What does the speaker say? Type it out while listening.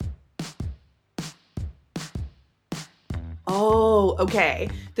Oh, okay.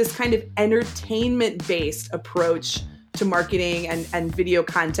 This kind of entertainment-based approach to marketing and video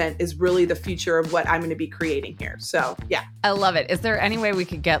content is really the future of what I'm going to be creating here. So, yeah. I love it. Is there any way we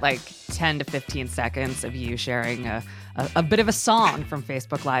could get like 10 to 15 seconds of you sharing a bit of a song from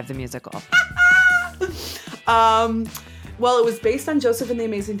Facebook Live, the musical? Well, it was based on Joseph and the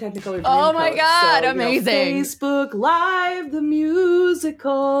Amazing Technicolor Dreamcoat. Oh my God, so, amazing. Facebook Live, the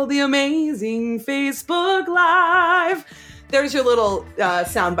musical, the amazing Facebook Live. There's your little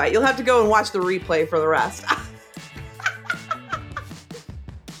soundbite. You'll have to go and watch the replay for the rest.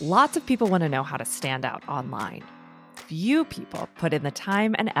 Lots of people want to know how to stand out online. Few people put in the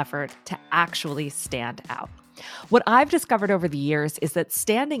time and effort to actually stand out. What I've discovered over the years is that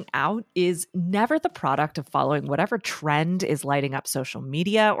standing out is never the product of following whatever trend is lighting up social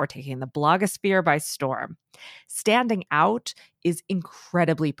media or taking the blogosphere by storm. Standing out is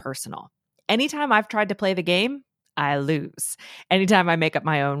incredibly personal. Anytime I've tried to play the game, I lose. Anytime I make up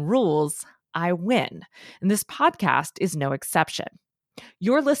my own rules, I win. And this podcast is no exception.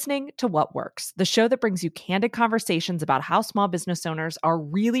 You're listening to What Works, the show that brings you candid conversations about how small business owners are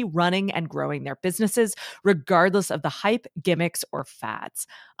really running and growing their businesses, regardless of the hype, gimmicks, or fads.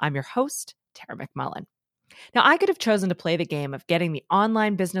 I'm your host, Tara McMullen. Now, I could have chosen to play the game of getting the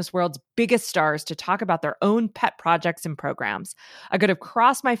online business world's biggest stars to talk about their own pet projects and programs. I could have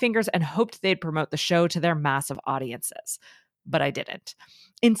crossed my fingers and hoped they'd promote the show to their massive audiences. But I didn't.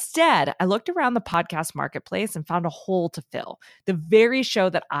 Instead, I looked around the podcast marketplace and found a hole to fill, the very show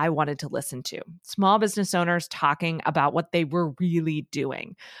that I wanted to listen to. Small business owners talking about what they were really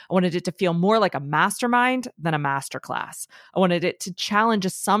doing. I wanted it to feel more like a mastermind than a masterclass. I wanted it to challenge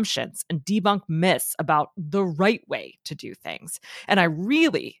assumptions and debunk myths about the right way to do things. And I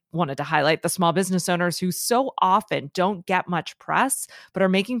really wanted to highlight the small business owners who so often don't get much press, but are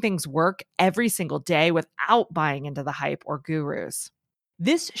making things work every single day without buying into the hype or gurus.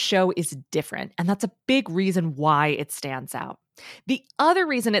 This show is different, and that's a big reason why it stands out. The other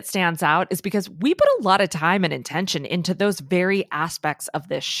reason it stands out is because we put a lot of time and intention into those very aspects of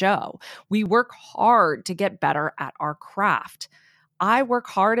this show. We work hard to get better at our craft. I work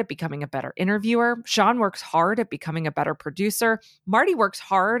hard at becoming a better interviewer. Sean works hard at becoming a better producer. Marty works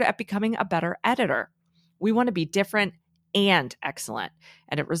hard at becoming a better editor. We want to be different and excellent,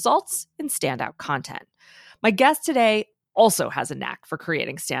 and it results in standout content. My guest today also has a knack for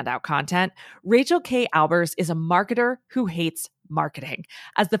creating standout content. Rachel K. Albers is a marketer who hates marketing.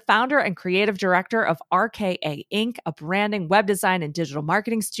 As the founder and creative director of RKA Inc., a branding, web design, and digital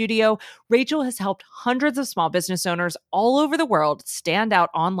marketing studio, Rachel has helped hundreds of small business owners all over the world stand out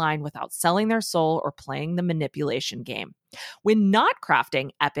online without selling their soul or playing the manipulation game. When not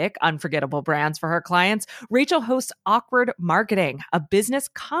crafting epic, unforgettable brands for her clients, Rachel hosts Awkward Marketing, a business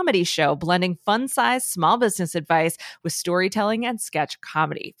comedy show blending fun-sized small business advice with storytelling and sketch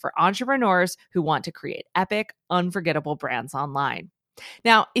comedy for entrepreneurs who want to create epic, unforgettable brands online.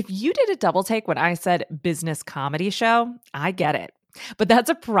 Now, if you did a double take when I said business comedy show, I get it. But that's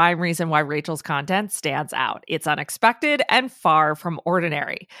a prime reason why Rachel's content stands out. It's unexpected and far from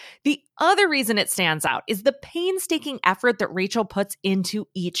ordinary. The other reason it stands out is the painstaking effort that Rachel puts into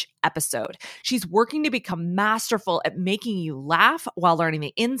each episode. She's working to become masterful at making you laugh while learning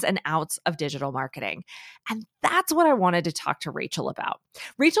the ins and outs of digital marketing. And that's what I wanted to talk to Rachel about.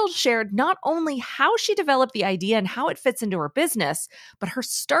 Rachel shared not only how she developed the idea and how it fits into her business, but her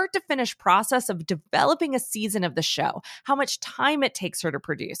start to finish process of developing a season of the show, how much time it takes her to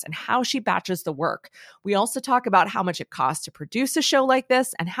produce, and how she batches the work. We also talk about how much it costs to produce a show like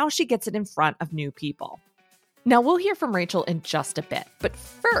this and how she gets it in front of new people. Now, we'll hear from Rachel in just a bit, but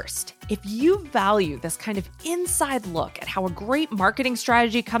first, if you value this kind of inside look at how a great marketing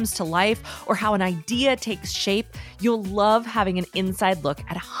strategy comes to life or how an idea takes shape, you'll love having an inside look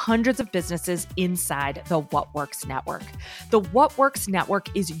at hundreds of businesses inside the What Works Network. The What Works Network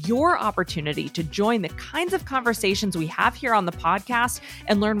is your opportunity to join the kinds of conversations we have here on the podcast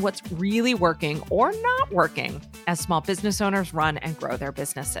and learn what's really working or not working as small business owners run and grow their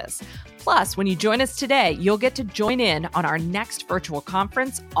businesses. Plus, when you join us today, you'll get to join in on our next virtual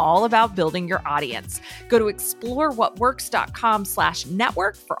conference all about building your audience. Go to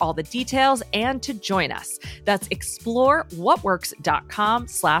explorewhatworks.com/network for all the details and to join us. That's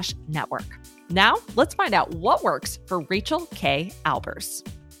explorewhatworks.com/network. Now, let's find out what works for Rachel K. Albers.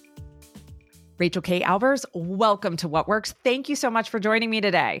 Rachel K. Albers, welcome to What Works. Thank you so much for joining me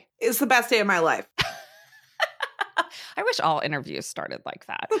today. It's the best day of my life. I wish all interviews started like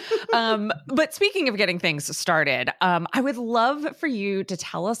that. But speaking of getting things started, I would love for you to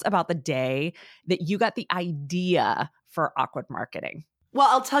tell us about the day that you got the idea for Awkward Marketing. Well,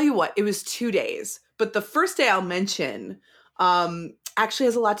 I'll tell you what, it was 2 days. But the first day I'll mention actually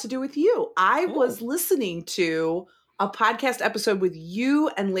has a lot to do with you. I was listening to a podcast episode with you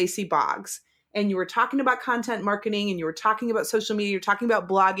and Lacey Boggs, and you were talking about content marketing and you were talking about social media, you're talking about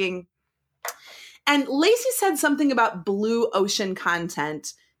blogging. And Lacey said something about blue ocean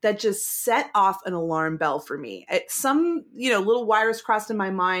content that just set off an alarm bell for me. Some, little wires crossed in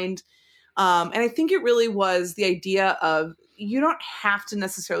my mind. And I think it really was the idea of you don't have to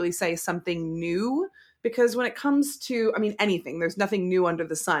necessarily say something new, because when it comes to, anything, there's nothing new under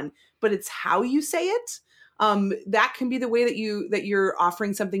the sun, but it's how you say it. That can be the way that you're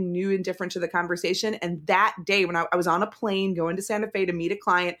offering something new and different to the conversation. And that day when I was on a plane going to Santa Fe to meet a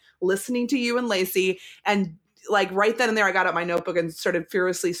client, listening to you and Lacey, and like right then and there, I got out my notebook and started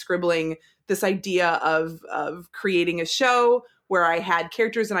furiously scribbling this idea of creating a show where I had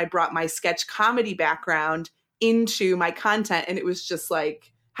characters and I brought my sketch comedy background into my content. And it was just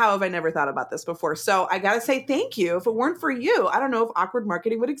like, how have I never thought about this before? So I got to say thank you. If it weren't for you, I don't know if Awkward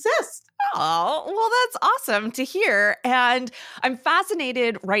Marketing would exist. Oh, well, that's awesome to hear. And I'm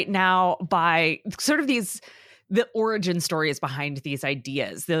fascinated right now by sort of the origin stories behind these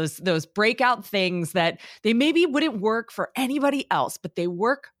ideas, those breakout things that they maybe wouldn't work for anybody else, but they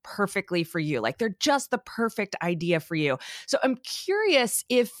work perfectly for you. Like they're just the perfect idea for you. So I'm curious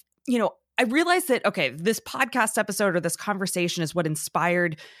if, I realized that, okay, this podcast episode or this conversation is what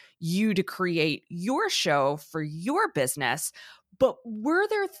inspired you to create your show for your business. But were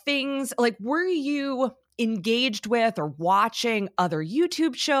there things like, were you engaged with or watching other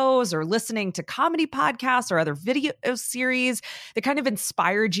YouTube shows or listening to comedy podcasts or other video series that kind of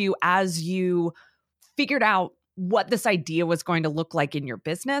inspired you as you figured out what this idea was going to look like in your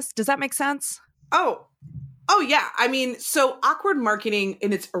business? Does that make sense? Oh, yeah. So Awkward Marketing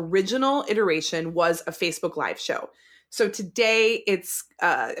in its original iteration was a Facebook Live show. So today it's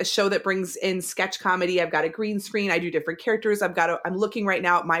a show that brings in sketch comedy. I've got a green screen. I do different characters. I'm looking right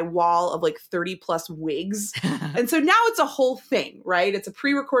now at my wall of like 30 plus wigs. And so now it's a whole thing, right? It's a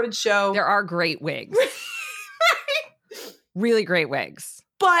pre-recorded show. There are great wigs. Really great wigs.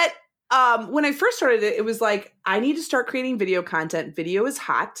 But when I first started it, it was like, I need to start creating video content. Video is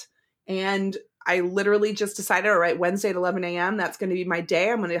hot. And I literally just decided, all right, Wednesday at 11 a.m., that's going to be my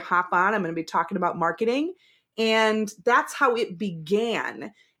day. I'm going to hop on. I'm going to be talking about marketing. And that's how it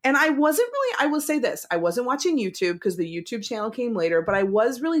began. And I will say this, I wasn't watching YouTube because the YouTube channel came later, but I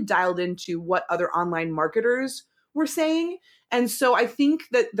was really dialed into what other online marketers were saying. And so I think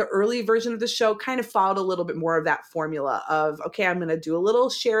that the early version of the show kind of followed a little bit more of that formula of, okay, I'm going to do a little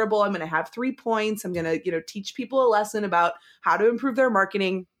shareable. I'm going to have 3 points. I'm going to, teach people a lesson about how to improve their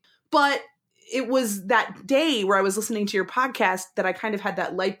marketing. But it was that day where I was listening to your podcast that I kind of had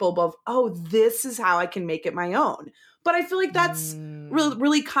that light bulb of, oh, this is how I can make it my own. But I feel like that's really,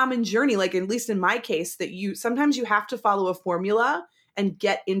 really common journey. Like at least in my case, that sometimes you have to follow a formula and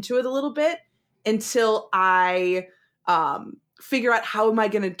get into it a little bit until I figure out how am I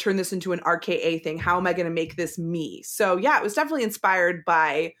going to turn this into an RKA thing? How am I going to make this me? So yeah, it was definitely inspired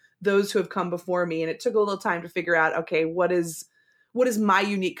by those who have come before me. And it took a little time to figure out, okay, what is my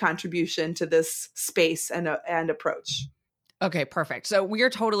unique contribution to this space and approach? Okay, perfect. So we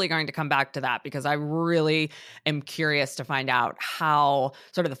are totally going to come back to that because I really am curious to find out how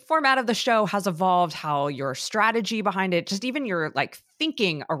sort of the format of the show has evolved, how your strategy behind it, just even your like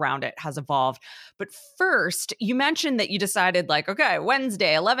thinking around it has evolved. But first, you mentioned that you decided like, okay,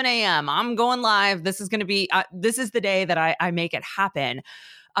 Wednesday, 11 a.m., I'm going live. This is going to be, this is the day that I make it happen.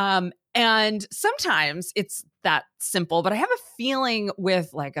 And sometimes it's that simple, but I have a feeling with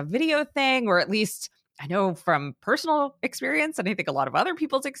like a video thing, or at least I know from personal experience, and I think a lot of other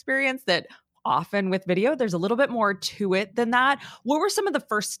people's experience, that often with video, there's a little bit more to it than that. What were some of the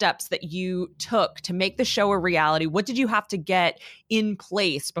first steps that you took to make the show a reality? What did you have to get in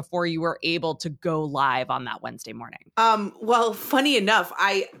place before you were able to go live on that Wednesday morning? Well, funny enough,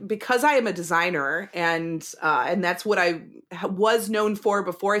 because I am a designer and that's what I was known for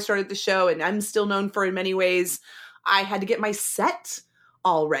before I started the show, and I'm still known for in many ways, I had to get my set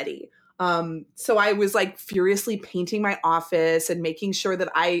all ready. So I was like furiously painting my office and making sure that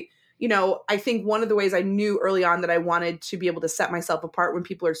I think one of the ways I knew early on that I wanted to be able to set myself apart when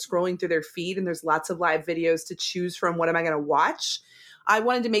people are scrolling through their feed and there's lots of live videos to choose from, what am I going to watch? I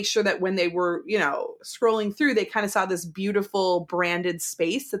wanted to make sure that when they were, scrolling through, they kind of saw this beautiful branded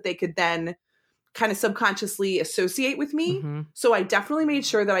space that they could then kind of subconsciously associate with me. Mm-hmm. So I definitely made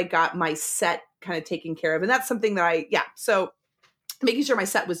sure that I got my set kind of taken care of. And that's something that so making sure my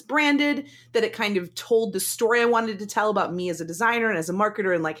set was branded, that it kind of told the story I wanted to tell about me as a designer and as a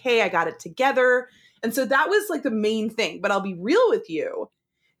marketer, and like, hey, I got it together. And so that was like the main thing. But I'll be real with you.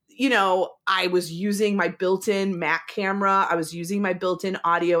 I was using my built-in Mac camera. I was using my built-in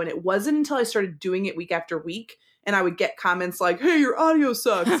audio. And it wasn't until I started doing it week after week and I would get comments like, hey, your audio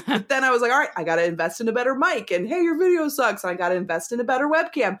sucks. But then I was like, all right, I got to invest in a better mic. And hey, your video sucks. And I got to invest in a better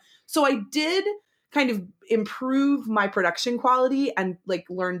webcam. So I did kind of improve my production quality and like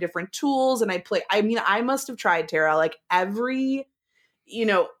learn different tools. And I must have tried, Tara, like every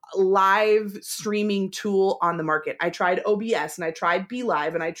live streaming tool on the market. I tried OBS and I tried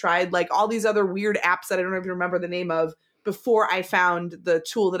BeLive and I tried like all these other weird apps that I don't even remember the name of before I found the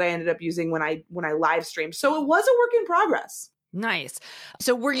tool that I ended up using when I live streamed. So it was a work in progress. Nice.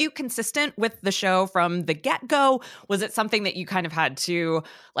 So were you consistent with the show from the get-go? Was it something that you kind of had to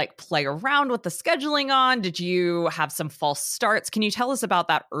like play around with the scheduling on? Did you have some false starts? Can you tell us about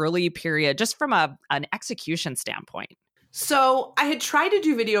that early period just from an execution standpoint? So I had tried to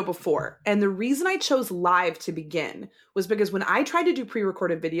do video before, and the reason I chose live to begin was because when I tried to do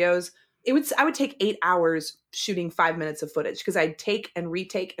pre-recorded videos, I would take 8 hours shooting 5 minutes of footage because I'd take and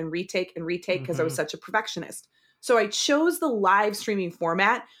retake and retake and retake because I was such a perfectionist. So I chose the live streaming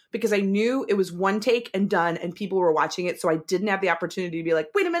format because I knew it was one take and done and people were watching it. So I didn't have the opportunity to be like,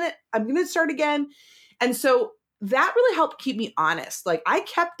 wait a minute, I'm going to start again. And so that really helped keep me honest. Like I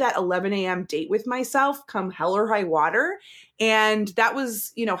kept that 11 a.m. date with myself come hell or high water. And that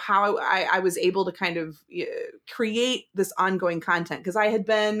was, how I was able to kind of create this ongoing content because I had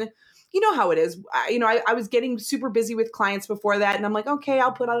been, how it is. I was getting super busy with clients before that. And I'm like, okay,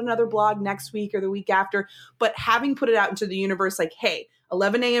 I'll put out another blog next week or the week after. But having put it out into the universe, like, hey,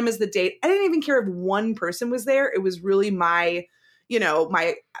 11 a.m. is the date. I didn't even care if one person was there. It was really my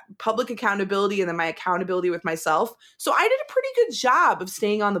public accountability and then my accountability with myself. So I did a pretty good job of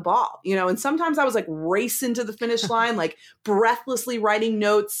staying on the ball, and sometimes I was like racing to the finish line, like breathlessly writing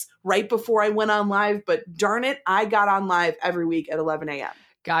notes right before I went on live. But darn it, I got on live every week at 11 a.m.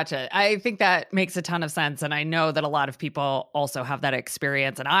 Gotcha. I think that makes a ton of sense. And I know that a lot of people also have that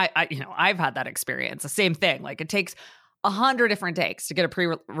experience. And I've had that experience, the same thing. Like it takes 100 different takes to get a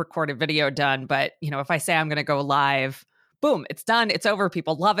pre-recorded video done. But, if I say I'm going to go live, boom, it's done. It's over.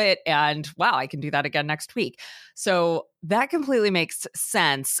 People love it. And wow, I can do that again next week. So that completely makes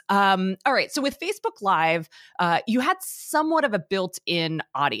sense. All right. So with Facebook Live, you had somewhat of a built-in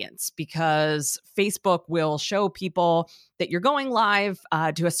audience because Facebook will show people that you're going live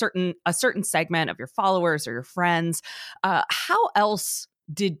to a certain segment of your followers or your friends. How else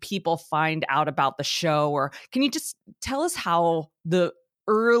did people find out about the show? Or can you just tell us how the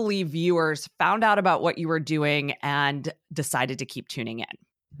early viewers found out about what you were doing and decided to keep tuning in?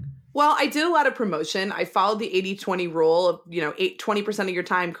 Well, I did a lot of promotion. I followed the 80-20 rule of, 20% of your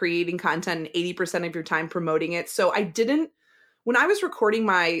time creating content and 80% of your time promoting it. So when I was recording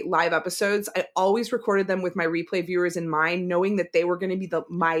my live episodes, I always recorded them with my replay viewers in mind, knowing that they were going to be the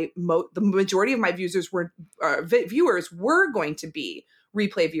majority of my viewers were going to be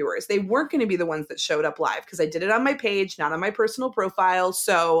replay viewers. They weren't going to be the ones that showed up live because I did it on my page, not on my personal profile.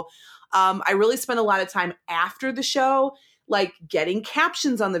 So I really spent a lot of time after the show, like getting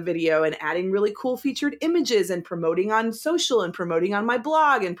captions on the video and adding really cool featured images and promoting on social and promoting on my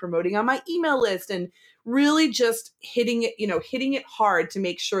blog and promoting on my email list and really just hitting it hard to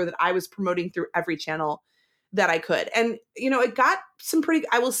make sure that I was promoting through every channel that I could. And, it got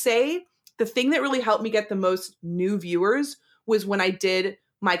I will say the thing that really helped me get the most new viewers was when I did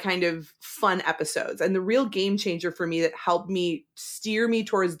my kind of fun episodes. And the real game changer for me that helped me steer me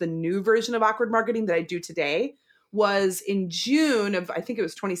towards the new version of awkward marketing that I do today was in June of, I think it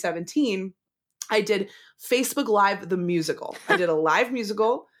was 2017, I did Facebook Live, the musical. I did a live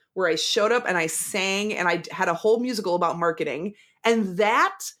musical where I showed up and I sang and I had a whole musical about marketing. And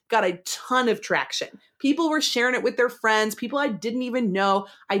that got a ton of traction. People were sharing it with their friends, people I didn't even know.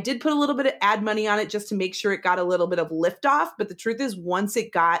 I did put a little bit of ad money on it just to make sure it got a little bit of liftoff. But the truth is, once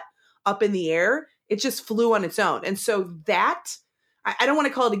it got up in the air, it just flew on its own. And so that, I don't want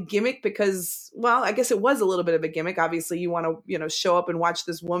to call it a gimmick because, well, I guess it was a little bit of a gimmick. Obviously, you want to, show up and watch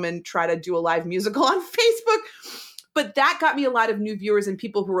this woman try to do a live musical on Facebook. But that got me a lot of new viewers and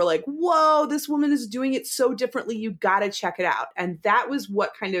people who were like, whoa, this woman is doing it so differently. You got to check it out. And that was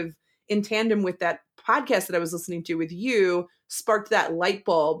what kind of, in tandem with that podcast that I was listening to with you, sparked that light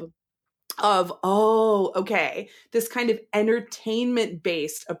bulb of, oh, okay, this kind of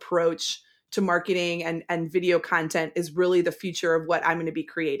entertainment-based approach to marketing and video content is really the future of what I'm going to be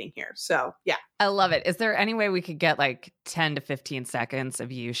creating here. So, yeah. I love it. Is there any way we could get like 10 to 15 seconds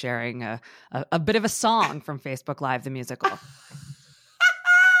of you sharing a bit of a song from Facebook Live, the musical?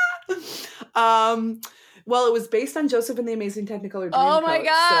 Well, it was based on Joseph and the Amazing Technicolor Dreamcoat. Oh my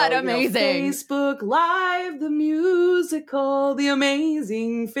God, so, amazing. Facebook Live, the musical, the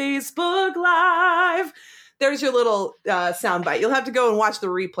amazing Facebook Live. There's your little soundbite. You'll have to go and watch the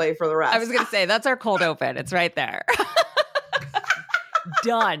replay for the rest. I was going to say, that's our cold open. It's right there.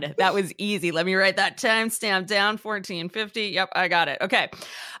 Done. That was easy. Let me write that timestamp down, 1450. Yep, I got it. Okay.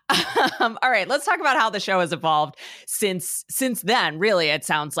 All right, let's talk about how the show has evolved since then, really, it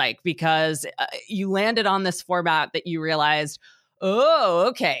sounds like, because you landed on this format that you realized, oh,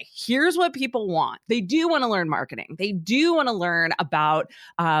 okay, here's what people want. They do want to learn marketing. They do want to learn about,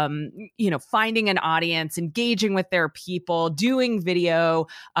 finding an audience, engaging with their people, doing video,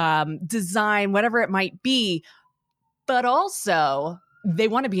 design, whatever it might be. But also, they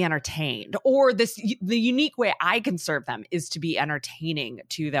want to be entertained, or the unique way I can serve them is to be entertaining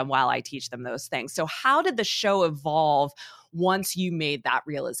to them while I teach them those things. So how did the show evolve once you made that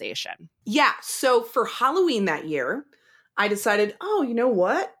realization? Yeah. So for Halloween that year, I decided, oh, you know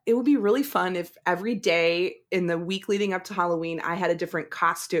what? It would be really fun if every day in the week leading up to Halloween, I had a different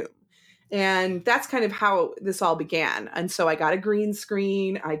costume. And that's kind of how this all began. And so I got a green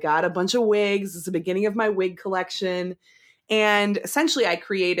screen. I got a bunch of wigs. It's the beginning of my wig collection. And essentially, I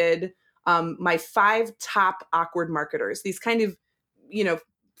created my 5 top awkward marketers. These kind of,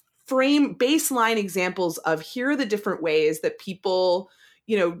 frame baseline examples of here are the different ways that people,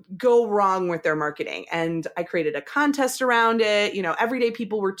 go wrong with their marketing. And I created a contest around it. Everyday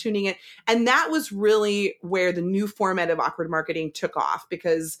people were tuning in. And that was really where the new format of awkward marketing took off,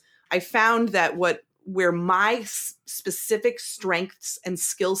 because I found that where my specific strengths and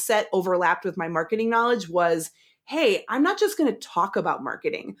skill set overlapped with my marketing knowledge was, hey, I'm not just going to talk about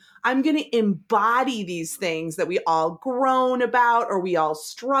marketing. I'm going to embody these things that we all groan about or we all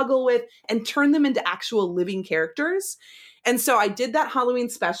struggle with and turn them into actual living characters. And so I did that Halloween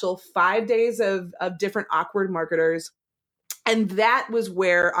special, 5 days of different awkward marketers. And that was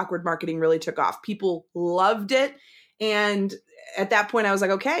where awkward marketing really took off. People loved it. And at that point, I was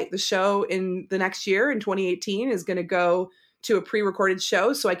like, okay, the show in the next year in 2018 is going to go to a pre-recorded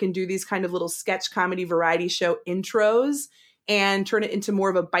show, so I can do these kind of little sketch comedy variety show intros and turn it into more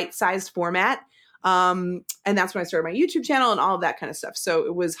of a bite-sized format. And that's when I started my YouTube channel and all of that kind of stuff. So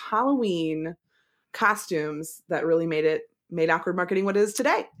it was Halloween costumes that really made awkward marketing what it is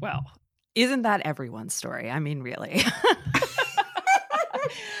today. Well, isn't that everyone's story? I mean, really.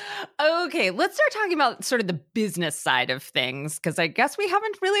 Okay, let's start talking about sort of the business side of things, because I guess we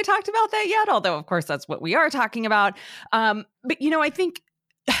haven't really talked about that yet, although, of course, that's what we are talking about. But, I think,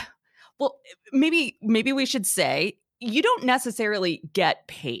 well, maybe we should say you don't necessarily get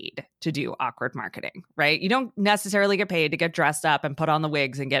paid to do awkward marketing, right? You don't necessarily get paid to get dressed up and put on the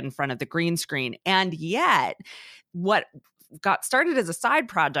wigs and get in front of the green screen. And yet, what got started as a side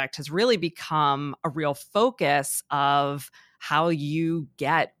project has really become a real focus of how you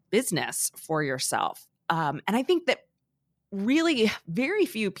get business for yourself. And I think that really very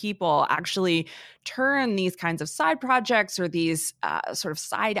few people actually turn these kinds of side projects or these sort of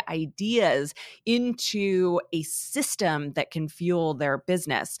side ideas into a system that can fuel their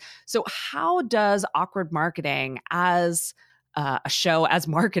business. So how does awkward marketing as a show, as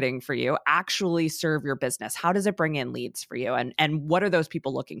marketing for you, actually serve your business? How does it bring in leads for you? And what are those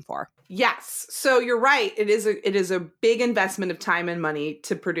people looking for? Yes. So you're right. It is a big investment of time and money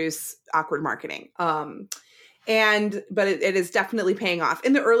to produce awkward marketing. But it is definitely paying off.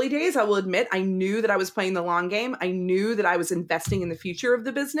 In the early days, I will admit, I knew that I was playing the long game. I knew that I was investing in the future of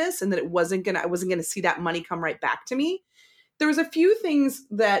the business and that I wasn't going to see that money come right back to me. There was a few things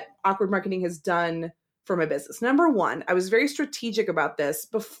that awkward marketing has done for my business. Number one, I was very strategic about this.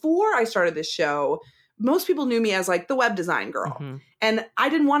 Before I started this show, most people knew me as like the web design girl. Mm-hmm. And I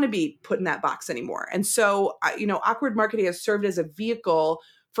didn't want to be put in that box anymore. And so, awkward marketing has served as a vehicle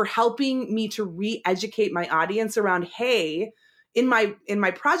for helping me to re-educate my audience around, hey, in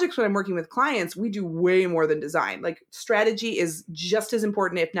my projects when I'm working with clients, we do way more than design. Like strategy is just as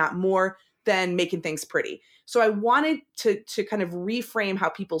important, if not more, than making things pretty. So I wanted to kind of reframe how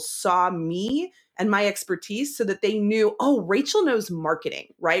people saw me and my expertise so that they knew, oh, Rachel knows marketing,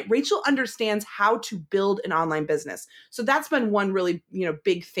 right? Rachel understands how to build an online business. So that's been one really,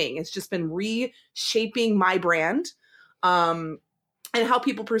 big thing. It's just been reshaping my brand, and how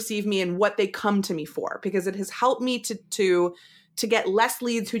people perceive me and what they come to me for, because it has helped me to get less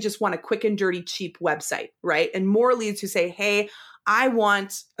leads who just want a quick and dirty, cheap website, right? And more leads who say, hey, I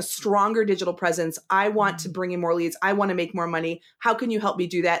want a stronger digital presence. I want to bring in more leads. I want to make more money. How can you help me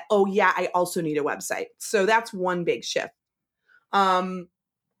do that? Oh yeah, I also need a website. So that's one big shift.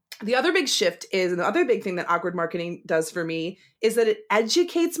 The other big shift is, and the other big thing that Awkward Marketing does for me is that it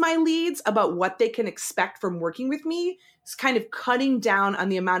educates my leads about what they can expect from working with me. It's kind of cutting down on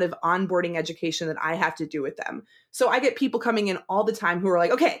the amount of onboarding education that I have to do with them. So I get people coming in all the time who are like,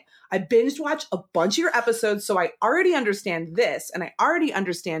 okay, I binge watched a bunch of your episodes, so I already understand this and I already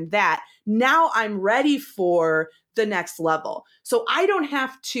understand that. Now I'm ready for the next level. So I don't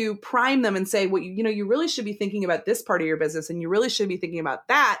have to prime them and say, well, you really should be thinking about this part of your business and you really should be thinking about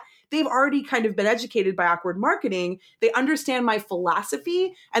that. They've already kind of been educated by Awkward Marketing. They understand my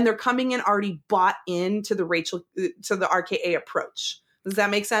philosophy and they're coming in already bought into the RKA approach. Does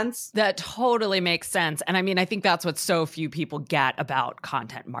that make sense? That totally makes sense. And I mean, I think that's what so few people get about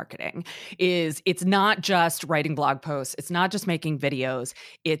content marketing is it's not just writing blog posts. It's not just making videos.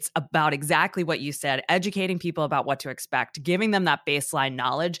 It's about exactly what you said, educating people about what to expect, giving them that baseline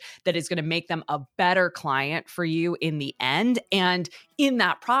knowledge that is going to make them a better client for you in the end. And in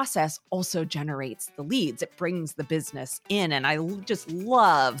that process also generates the leads. It brings the business in. And I just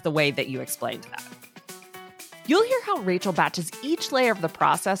love the way that you explained that. You'll hear how Rachel batches each layer of the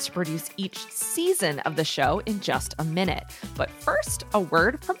process to produce each season of the show in just a minute. But first, a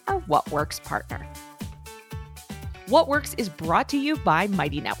word from our What Works partner. What Works is brought to you by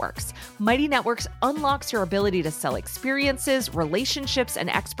Mighty Networks. Mighty Networks unlocks your ability to sell experiences, relationships,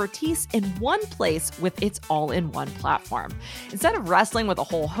 and expertise in one place with its all-in-one platform. Instead of wrestling with a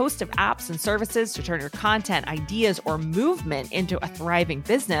whole host of apps and services to turn your content, ideas, or movement into a thriving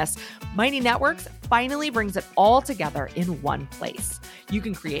business, Mighty Networks finally brings it all together in one place. You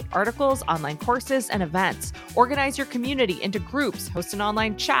can create articles, online courses, and events, organize your community into groups, host an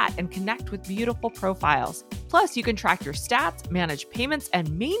online chat, and connect with beautiful profiles. Plus, you can track your stats, manage payments,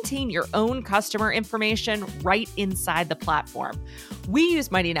 and maintain your own customer information right inside the platform. We use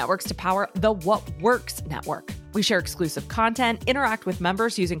Mighty Networks to power the What Works network. We share exclusive content, interact with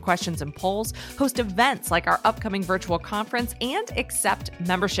members using questions and polls, host events like our upcoming virtual conference, and accept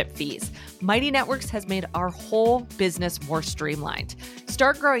membership fees. Mighty Networks has made our whole business more streamlined.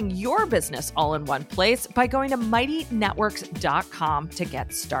 Start growing your business all in one place by going to mightynetworks.com to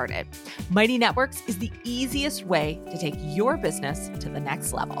get started. Mighty Networks is the easiest way to take your business to the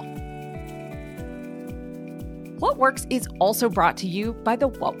next level. What Works is also brought to you by the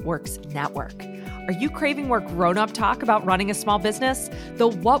What Works Network. Are you craving more grown-up talk about running a small business? The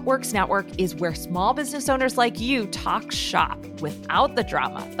What Works Network is where small business owners like you talk shop without the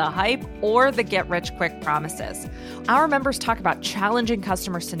drama, the hype, or the get-rich-quick promises. Our members talk about challenging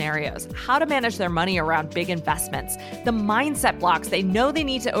customer scenarios, how to manage their money around big investments, the mindset blocks they know they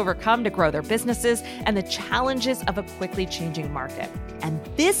need to overcome to grow their businesses, and the challenges of a quickly changing market. And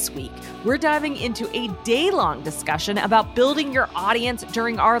this week, we're diving into a day-long discussion about building your audience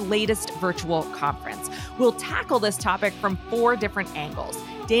during our latest virtual conference. We'll tackle this topic from 4 different angles.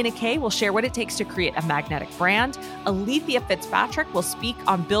 Dana Kay will share what it takes to create a magnetic brand. Alethea Fitzpatrick will speak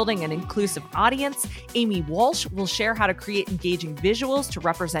on building an inclusive audience. Amy Walsh will share how to create engaging visuals to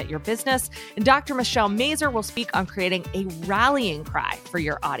represent your business. And Dr. Michelle Mazur will speak on creating a rallying cry for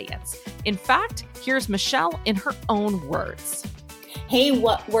your audience. In fact, here's Michelle in her own words. Hey,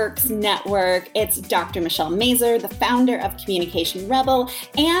 What Works Network. It's Dr. Michelle Mazur, the founder of Communication Rebel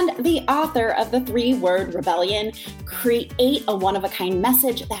and the author of the 3-Word Rebellion. Create a one-of-a-kind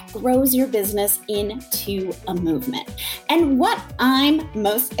message that grows your business into a movement. And what I'm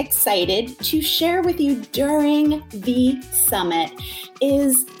most excited to share with you during the summit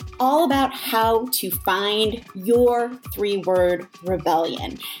is all about how to find your 3-word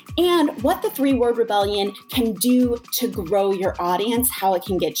rebellion and what the 3-word rebellion can do to grow your audience, how it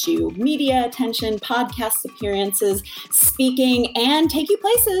can get you media attention, podcast appearances, speaking, and take you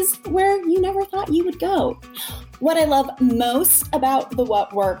places where you never thought you would go. What I love most about the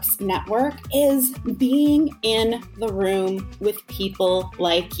What Works Network is being in the room with people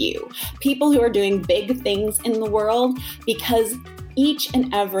like you, people who are doing big things in the world, because each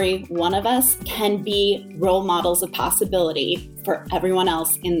and every one of us can be role models of possibility for everyone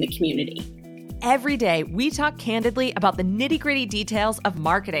else in the community. Every day, we talk candidly about the nitty-gritty details of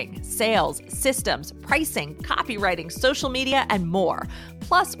marketing, sales, systems, pricing, copywriting, social media, and more.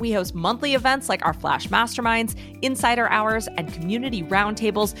 Plus, we host monthly events like our Flash Masterminds, Insider Hours, and community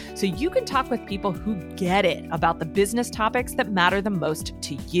roundtables so you can talk with people who get it about the business topics that matter the most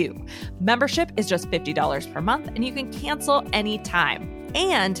to you. Membership is just $50 per month, and you can cancel anytime.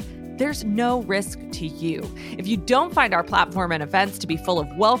 And there's no risk to you. If you don't find our platform and events to be full of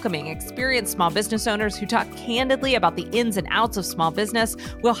welcoming, experienced small business owners who talk candidly about the ins and outs of small business,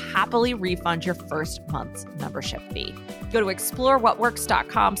 we'll happily refund your first month's membership fee. Go to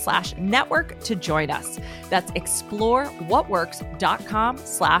explorewhatworks.com/network to join us. That's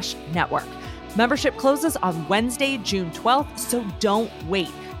explorewhatworks.com/network. Membership closes on Wednesday, June 12th, so don't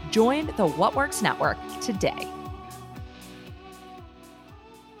wait. Join the What Works Network today.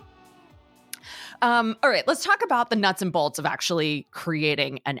 All right, let's talk about the nuts and bolts of actually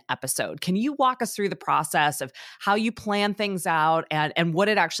creating an episode. Can you walk us through the process of how you plan things out and what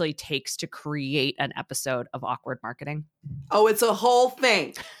it actually takes to create an episode of Awkward Marketing? Oh, it's a whole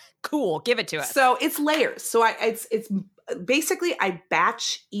thing. Cool. Give it to us. So it's layers. So it's basically I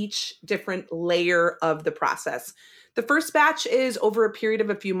batch each different layer of the process. The first batch is over a period of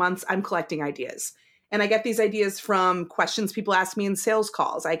a few months, I'm collecting ideas. And I get these ideas from questions people ask me in sales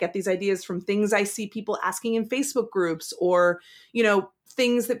calls. I get these ideas from things I see people asking in Facebook groups, or,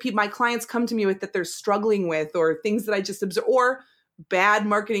 things that my clients come to me with that they're struggling with, or things that I just observe, or bad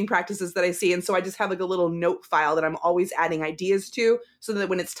marketing practices that I see. And so I just have like a little note file that I'm always adding ideas to, so that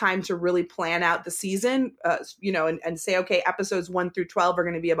when it's time to really plan out the season, and say, okay, episodes 1 through 12 are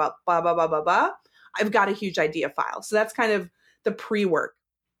going to be about blah, blah, blah, blah, blah. I've got a huge idea file. So that's kind of the pre-work.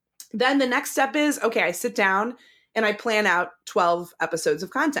 Then the next step is, okay, I sit down and I plan out 12 episodes of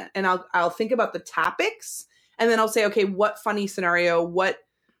content, and I'll think about the topics, and then I'll say, okay, what funny scenario, what,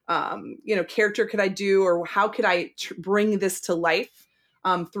 character could I do, or how could I bring this to life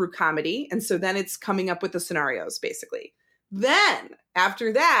through comedy? And so then it's coming up with the scenarios basically. Then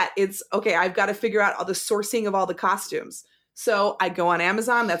after that, it's okay, I've got to figure out all the sourcing of all the costumes. So I go on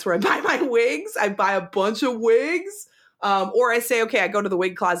Amazon. That's where I buy my wigs. I buy a bunch of wigs. Or I say, okay, I go to the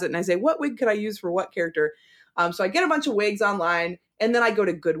wig closet and I say, what wig could I use for what character? So I get a bunch of wigs online, and then I go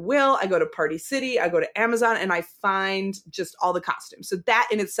to Goodwill, I go to Party City, I go to Amazon, and I find just all the costumes. So that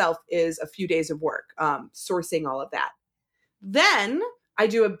in itself is a few days of work, sourcing all of that. Then I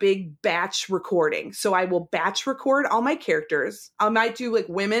do a big batch recording. So I will batch record all my characters. I might do like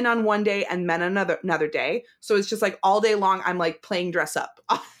women on one day and men another day. So it's just like all day long, I'm like playing dress up,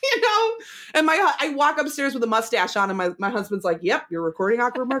 and I walk upstairs with a mustache on, and my husband's like, yep, you're recording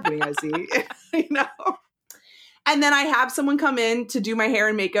Awkward Marketing, I see. And then I have someone come in to do my hair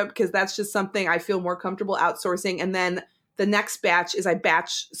and makeup, because that's just something I feel more comfortable outsourcing. And then the next batch is I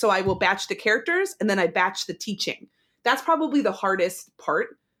will batch the characters, and then I batch the teaching. That's probably the hardest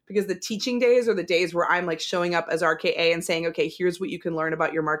part, because the teaching days are the days where I'm like showing up as RKA and saying, okay, here's what you can learn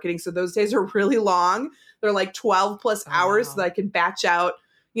about your marketing. So those days are really long. They're like 12 plus hours. So that I can batch out,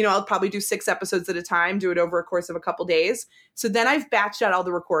 I'll probably do 6 episodes at a time, do it over a course of a couple days. So then I've batched out all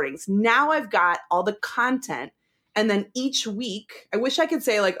the recordings. Now I've got all the content. And then each week, I wish I could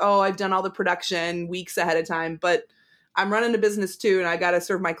say like, oh, I've done all the production weeks ahead of time, but I'm running a business too, and I got to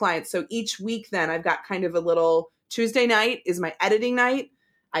serve my clients. So each week then I've got kind of a little Tuesday night is my editing night.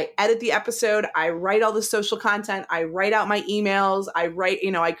 I edit the episode. I write all the social content. I write out my emails. I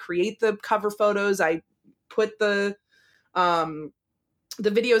create the cover photos. I put the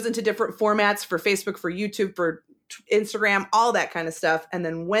videos into different formats for Facebook, for YouTube, for Instagram, all that kind of stuff. And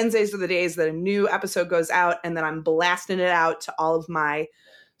then Wednesdays are the days that a new episode goes out, and then I'm blasting it out to all of my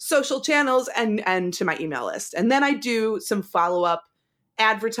social channels and to my email list. And then I do some follow-up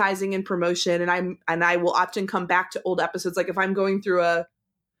advertising and promotion, and I will often come back to old episodes. Like if I'm going through a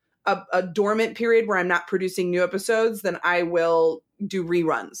dormant period where I'm not producing new episodes, then I will do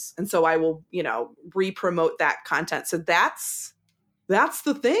reruns. And so I will, re-promote that content. So that's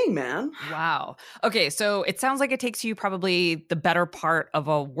the thing, man. Wow. Okay. So it sounds like it takes you probably the better part of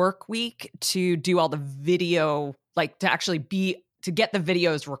a work week to do all the video, like to get the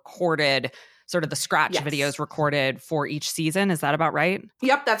videos recorded, sort of the scratch videos recorded for each season. Is that about right?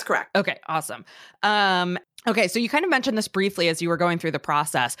 Yep, that's correct. Okay, awesome. Okay, so you kind of mentioned this briefly as you were going through the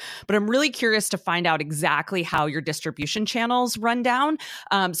process, but I'm really curious to find out exactly how your distribution channels run down.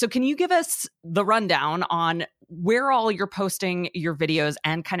 So can you give us the rundown on where all you're posting your videos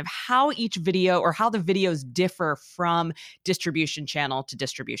and kind of how each video or how the videos differ from distribution channel to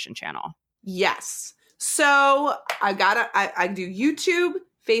distribution channel? Yes. So I do YouTube,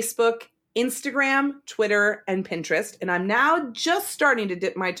 Facebook, Instagram, Twitter, and Pinterest. And I'm now just starting to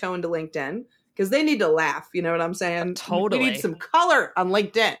dip my toe into LinkedIn, because they need to laugh. You know what I'm saying? Totally. We need some color on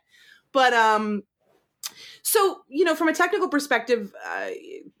LinkedIn. But so, from a technical perspective,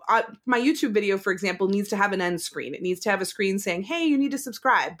 my YouTube video, for example, needs to have an end screen. It needs to have a screen saying, hey, you need to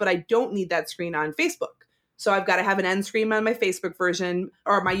subscribe. But I don't need that screen on Facebook. So I've got to have an end screen on my Facebook version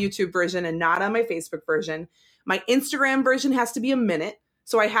or my YouTube version and not on my Facebook version. My Instagram version has to be a minute.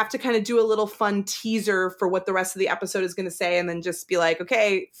 So I have to kind of do a little fun teaser for what the rest of the episode is going to say, and then just be like,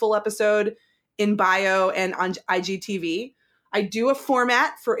 okay, full episode in bio and on IGTV. I do a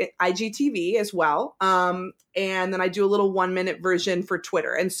format for IGTV as well. And then I do a little 1-minute version for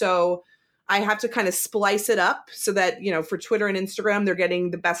Twitter. And so I have to kind of splice it up so that, for Twitter and Instagram, they're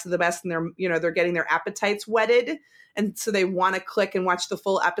getting the best of the best, and they're getting their appetites whetted. And so they want to click and watch the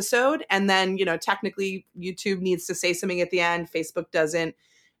full episode. And then, technically YouTube needs to say something at the end. Facebook doesn't.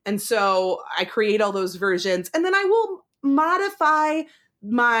 And so I create all those versions, and then I will modify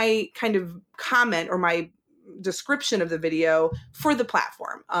my kind of comment or my description of the video for the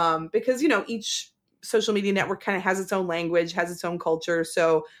platform. Because, each social media network kind of has its own language, has its own culture.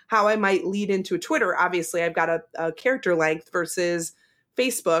 So how I might lead into Twitter, obviously I've got a character length versus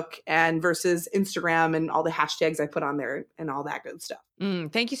Facebook and versus Instagram and all the hashtags I put on there and all that good stuff.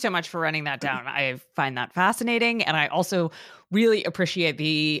 Thank you so much for running that down. I find that fascinating. And I also really appreciate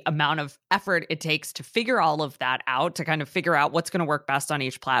the amount of effort it takes to figure all of that out, to kind of figure out what's going to work best on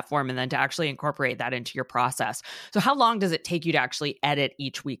each platform, and then to actually incorporate that into your process. So how long does it take you to actually edit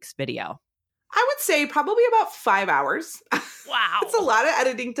each week's video? I would say probably about 5 hours. Wow. It's a lot of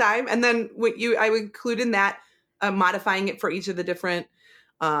editing time. And then I would include in that modifying it for each of the different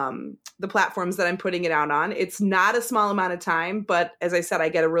the platforms that I'm putting it out on. It's not a small amount of time, but as I said, I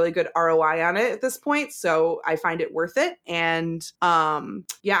get a really good ROI on it at this point. So I find it worth it. And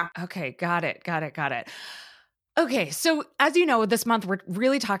yeah. Okay. Got it. Okay. So as you know, this month, we're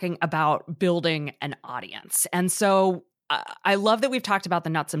really talking about building an audience. And so I love that we've talked about the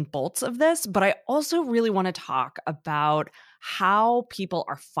nuts and bolts of this, but I also really want to talk about how people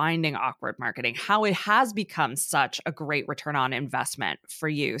are finding Awkward Marketing, how it has become such a great return on investment for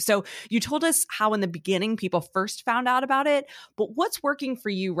you. So you told us how in the beginning people first found out about it, but what's working for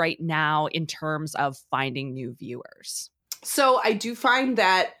you right now in terms of finding new viewers? So I do find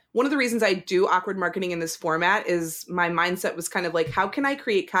that one of the reasons I do Awkward Marketing in this format is my mindset was kind of like, how can I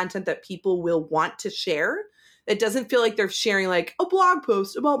create content that people will want to share? It doesn't feel like they're sharing like a blog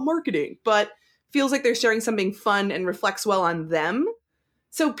post about marketing, but feels like they're sharing something fun and reflects well on them.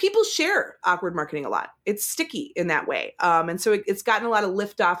 So people share Awkward Marketing a lot. It's sticky in that way. And so it's gotten a lot of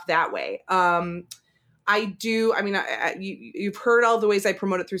lift off that way. You've heard all the ways I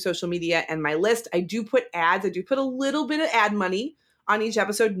promote it through social media and my list. I do put ads. I do put a little bit of ad money on each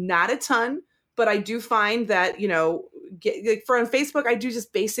episode, not a ton, but I do find that, for on Facebook, I do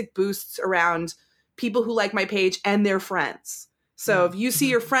just basic boosts around people who like my page and their friends. So if you see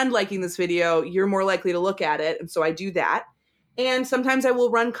your friend liking this video, you're more likely to look at it. And so I do that. And sometimes I will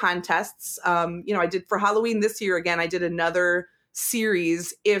run contests. I did for Halloween this year, again, I did another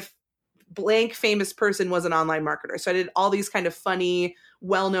series if blank famous person was an online marketer. So I did all these kind of funny,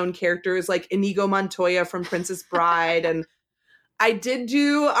 well-known characters like Inigo Montoya from Princess Bride. And I did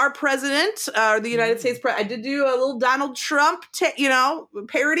do our president, the United States president. I did do a little Donald Trump,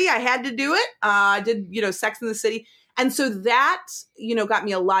 parody. I had to do it. I did, Sex and the City. And so that, got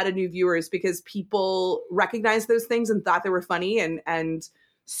me a lot of new viewers because people recognized those things and thought they were funny. And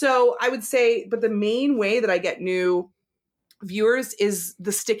so I would say, but the main way that I get new viewers is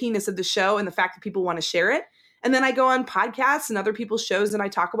the stickiness of the show and the fact that people want to share it. And then I go on podcasts and other people's shows and I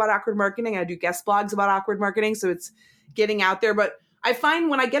talk about Awkward Marketing. I do guest blogs about Awkward Marketing. So it's getting out there. But I find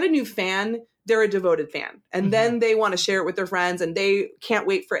when I get a new fan, they're a devoted fan. And then they want to share it with their friends and they can't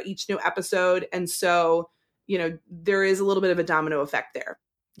wait for each new episode. And so there is a little bit of a domino effect there.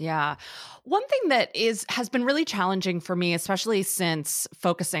 Yeah. One thing that has been really challenging for me, especially since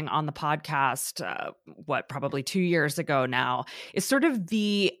focusing on the podcast, probably 2 years ago now, is sort of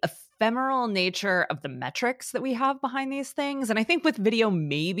the ephemeral nature of the metrics that we have behind these things. And I think with video,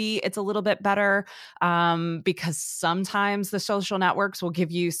 maybe it's a little bit better because sometimes the social networks will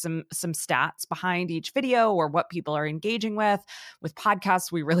give you some stats behind each video or what people are engaging with. With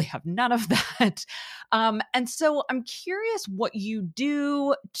podcasts, we really have none of that. And so I'm curious what you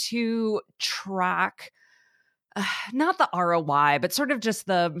do to track, not the ROI, but sort of just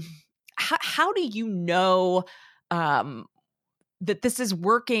how do you know that this is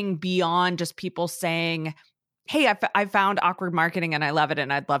working beyond just people saying, hey, I found Awkward Marketing and I love it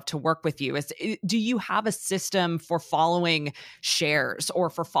and I'd love to work with you. Do you have a system for following shares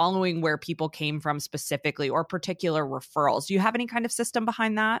or for following where people came from specifically or particular referrals? Do you have any kind of system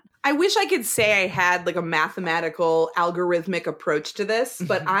behind that? I wish I could say I had like a mathematical algorithmic approach to this,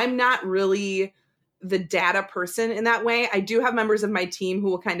 but I'm not really the data person in that way. I do have members of my team who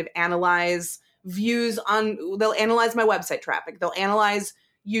will kind of analyze views they'll analyze my website traffic. They'll analyze,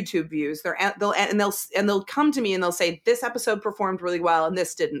 YouTube views. They'll come to me and they'll say, this episode performed really well and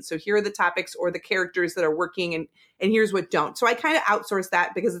this didn't. So here are the topics or the characters that are working and here's what don't. So I kind of outsource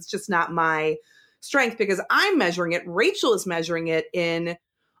that because it's just not my strength, because I'm measuring it. Rachel is measuring it in,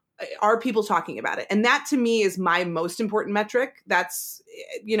 are people talking about it? And that to me is my most important metric. That's,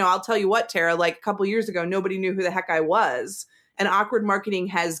 I'll tell you what, Tara, like a couple years ago, nobody knew who the heck I was. And Awkward Marketing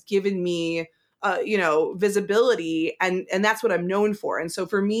has given me visibility, and that's what I'm known for. And so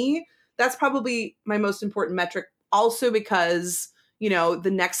for me, that's probably my most important metric. Also because,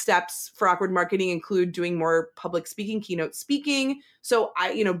 the next steps for Awkward Marketing include doing more public speaking, keynote speaking. So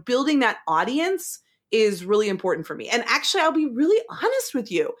building that audience is really important for me. And actually, I'll be really honest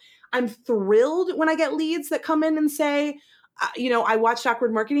with you. I'm thrilled when I get leads that come in and say, I watched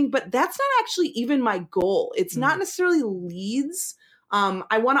Awkward Marketing, but that's not actually even my goal. It's not necessarily leads.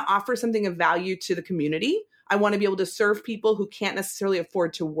 I want to offer something of value to the community. I want to be able to serve people who can't necessarily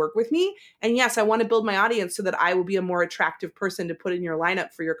afford to work with me. And yes, I want to build my audience so that I will be a more attractive person to put in your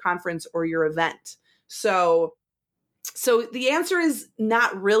lineup for your conference or your event. So the answer is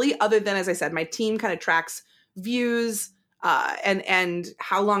not really, other than, as I said, my team kind of tracks views and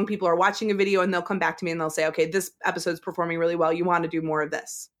how long people are watching a video, and they'll come back to me and they'll say, okay, this episode's performing really well. You want to do more of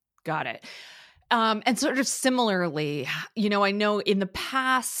this. Got it. And sort of similarly, I know in the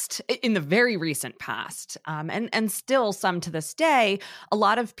past, in the very recent past, and still some to this day, a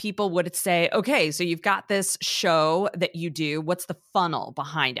lot of people would say, okay, so you've got this show that you do. What's the funnel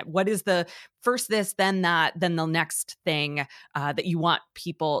behind it? What is the first this, then that, then the next thing that you want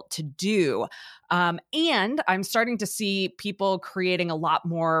people to do? And I'm starting to see people creating a lot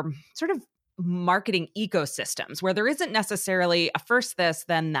more sort of marketing ecosystems where there isn't necessarily a first this,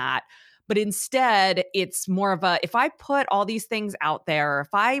 then that. But instead, it's more of a, if I put all these things out there, if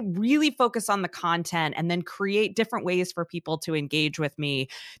I really focus on the content and then create different ways for people to engage with me,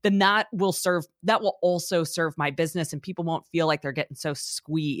 then that will also serve my business, and people won't feel like they're getting so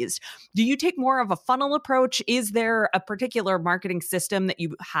squeezed. Do you take more of a funnel approach? Is there a particular marketing system that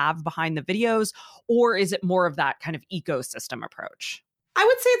you have behind the videos, or is it more of that kind of ecosystem approach? I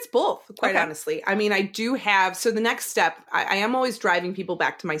would say it's both, quite honestly. I mean, I do have, so the next step, I am always driving people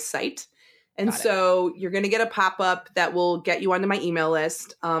back to my site. And so you're going to get a pop-up that will get you onto my email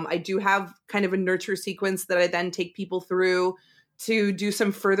list. I do have kind of a nurture sequence that I then take people through to do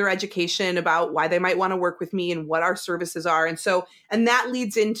some further education about why they might want to work with me and what our services are. And that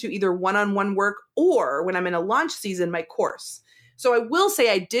leads into either one-on-one work, or when I'm in a launch season, my course. So I will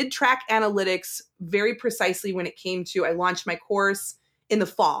say I did track analytics very precisely when it came to, I launched my course in the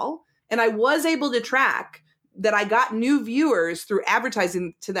fall, and I was able to track that I got new viewers through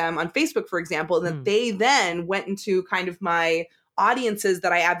advertising to them on Facebook, for example, and that they then went into kind of my audiences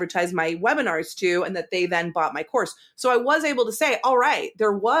that I advertised my webinars to, and that they then bought my course. So I was able to say, all right,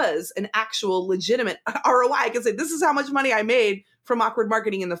 there was an actual legitimate ROI. I can say, this is how much money I made from Awkward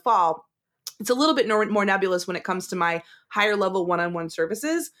Marketing in the fall. It's a little bit more nebulous when it comes to my higher level one-on-one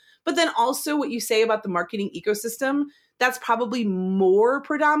services. But then also what you say about the marketing ecosystem, that's probably more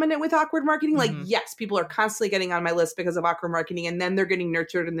predominant with Awkward Marketing. Like, yes, people are constantly getting on my list because of Awkward Marketing, and then they're getting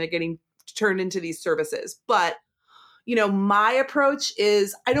nurtured and they're getting turned into these services. But, my approach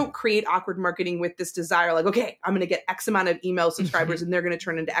is I don't create Awkward Marketing with this desire, like, okay, I'm going to get X amount of email subscribers and they're going to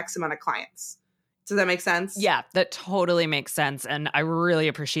turn into X amount of clients. Does that make sense? Yeah, that totally makes sense. And I really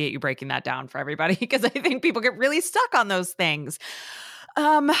appreciate you breaking that down for everybody, because I think people get really stuck on those things.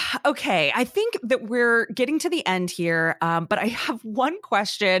 Okay, I think that we're getting to the end here, but I have one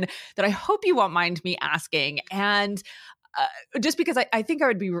question that I hope you won't mind me asking. And just because I think I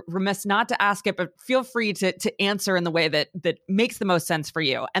would be remiss not to ask it, but feel free to answer in the way that makes the most sense for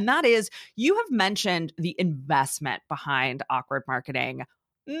you. And that is, you have mentioned the investment behind Awkward Marketing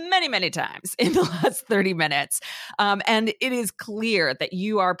many, many times in the last 30 minutes. And it is clear that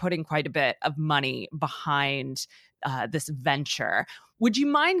you are putting quite a bit of money behind this venture. Would you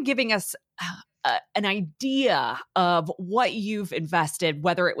mind giving us an idea of what you've invested,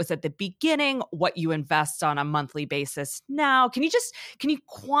 whether it was at the beginning, what you invest on a monthly basis now? Can you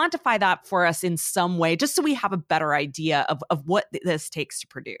quantify that for us in some way, just so we have a better idea of what this takes to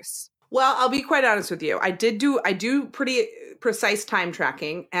produce? Well, I'll be quite honest with you. I do pretty precise time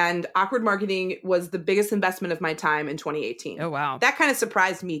tracking, and Awkward Marketing was the biggest investment of my time in 2018. Oh, wow. That kind of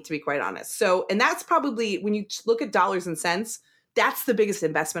surprised me, to be quite honest. So, and that's probably, when you look at dollars and cents, that's the biggest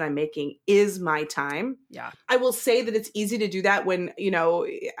investment I'm making, is my time. Yeah. I will say that it's easy to do that when,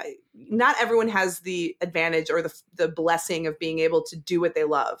 not everyone has the advantage or the blessing of being able to do what they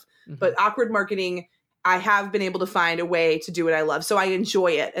love. Mm-hmm. But Awkward Marketing, I have been able to find a way to do what I love. So I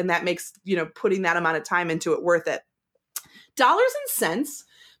enjoy it. And that makes, putting that amount of time into it worth it. Dollars and cents,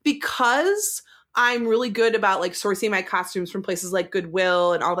 because I'm really good about like sourcing my costumes from places like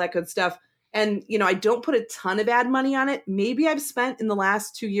Goodwill and all that good stuff. And, I don't put a ton of ad money on it. Maybe I've spent in the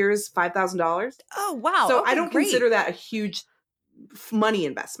last 2 years $5,000. Oh, wow. So okay, I don't consider that a huge money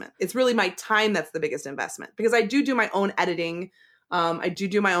investment. It's really my time that's the biggest investment, because I do my own editing. I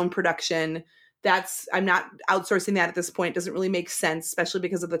do my own production. I'm not outsourcing that at this point. It doesn't really make sense, especially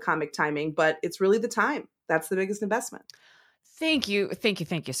because of the comic timing, but it's really the time. That's the biggest investment. Thank you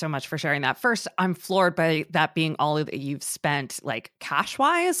so much for sharing that. First, I'm floored by that being all that you've spent, like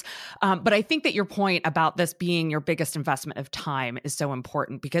cash-wise. But I think that your point about this being your biggest investment of time is so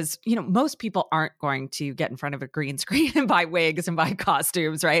important because, most people aren't going to get in front of a green screen and buy wigs and buy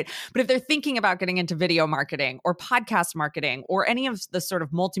costumes, right? But if they're thinking about getting into video marketing or podcast marketing or any of the sort of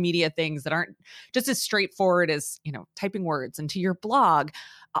multimedia things that aren't just as straightforward as, typing words into your blog,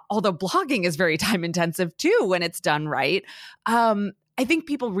 although blogging is very time intensive too when it's done right. I think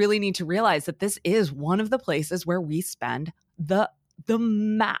people really need to realize that this is one of the places where we spend the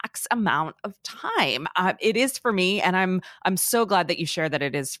max amount of time. It is for me, and I'm so glad that you share that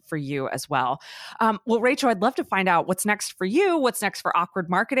it is for you as well. Well, Rachel, I'd love to find out what's next for you. What's next for Awkward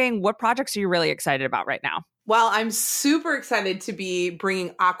Marketing? What projects are you really excited about right now? Well, I'm super excited to be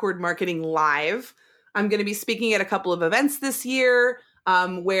bringing Awkward Marketing live. I'm going to be speaking at a couple of events this year.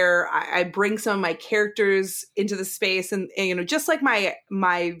 Where I bring some of my characters into the space, and just like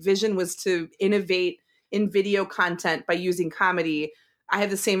my vision was to innovate in video content by using comedy, I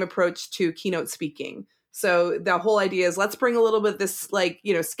have the same approach to keynote speaking. So the whole idea is let's bring a little bit of this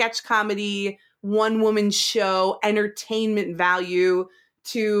sketch comedy, one woman show, entertainment value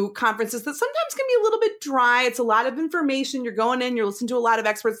to conferences that sometimes can be a little bit dry. It's a lot of information. You're going in, you're listening to a lot of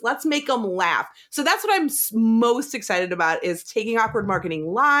experts. Let's make them laugh. So that's what I'm most excited about, is taking Awkward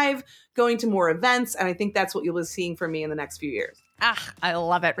Marketing live, going to more events. And I think that's what you'll be seeing from me in the next few years. I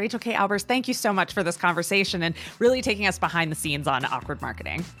love it. Rachel K. Albers, thank you so much for this conversation and really taking us behind the scenes on Awkward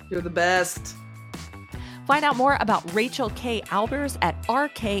Marketing. You're the best. Find out more about Rachel K. Albers at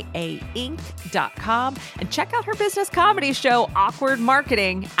rkainc.com and check out her business comedy show, Awkward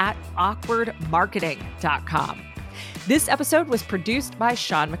Marketing, at awkwardmarketing.com. This episode was produced by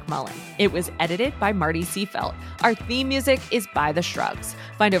Sean McMullen. It was edited by Marty Seafelt. Our theme music is by The Shrugs.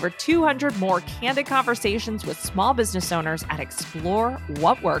 Find over 200 more candid conversations with small business owners at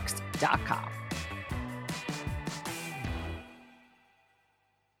explorewhatworks.com.